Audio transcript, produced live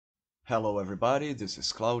Hello everybody, this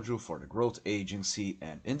is Claudio for the Growth Agency,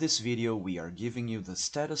 and in this video we are giving you the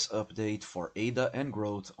status update for ADA and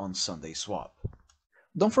Growth on SundaeSwap.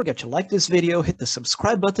 Don't forget to like this video, hit the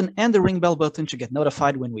subscribe button and the ring bell button to get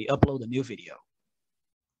notified when we upload a new video.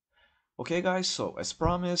 Okay guys, so as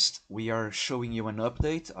promised, we are showing you an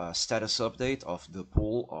update, a status update of the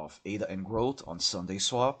pool of ADA and Growth on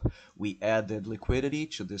SundaeSwap. We added liquidity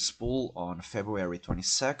to this pool on February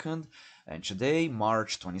 22nd, and today,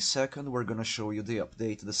 March 22nd, we're gonna show you the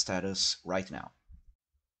update, the status right now.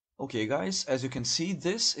 Okay guys, as you can see,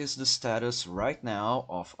 this is the status right now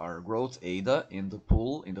of our Growth ADA in the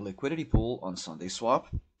pool, in the liquidity pool on SundaeSwap.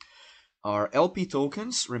 Our LP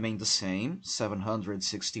tokens remain the same,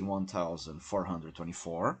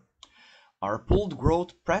 761,424. Our pooled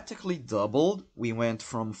growth practically doubled. We went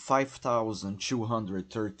from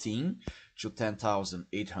 5,213 to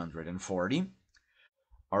 10,840.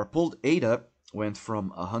 Our pooled ADA went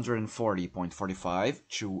from 140.45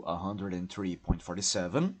 to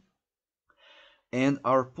 103.47. And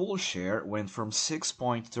our pool share went from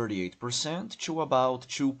 6.38% to about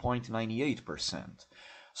 2.98%.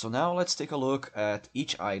 So now let's take a look at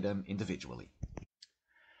each item individually.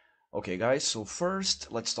 Okay guys, so first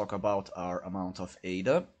let's talk about our amount of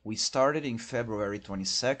ADA. We started in February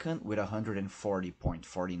 22nd with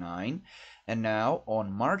 140.49, and now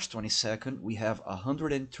on March 22nd we have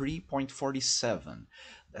 103.47.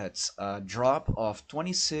 That's a drop of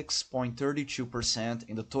 26.32%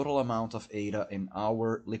 in the total amount of ADA in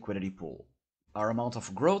our liquidity pool. Our amount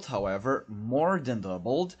of growth, however, more than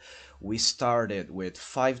doubled. We started with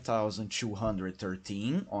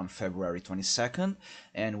 5,213 on February 22nd,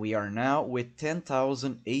 and we are now with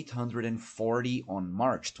 10,840 on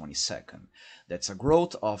March 22nd. That's a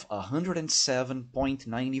growth of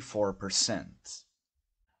 107.94%.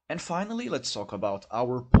 And finally, let's talk about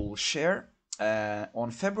our pool share. On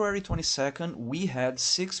February 22nd, we had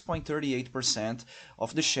 6.38%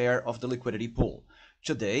 of the share of the liquidity pool.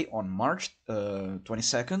 Today, on March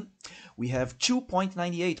 22nd, we have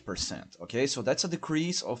 2.98%. Okay, so that's a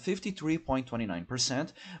decrease of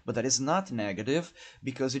 53.29%, but that is not negative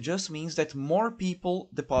because it just means that more people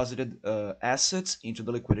deposited assets into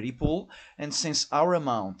the liquidity pool, and since our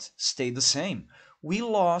amount stayed the same, we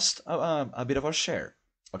lost a bit of our share.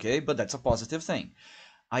 Okay, but that's a positive thing.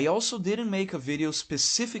 I also didn't make a video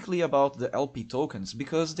specifically about the LP tokens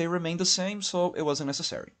because they remain the same, so it wasn't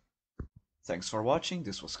necessary. Thanks for watching.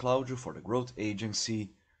 This was Claudio for the Growth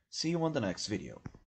Agency. See you on the next video.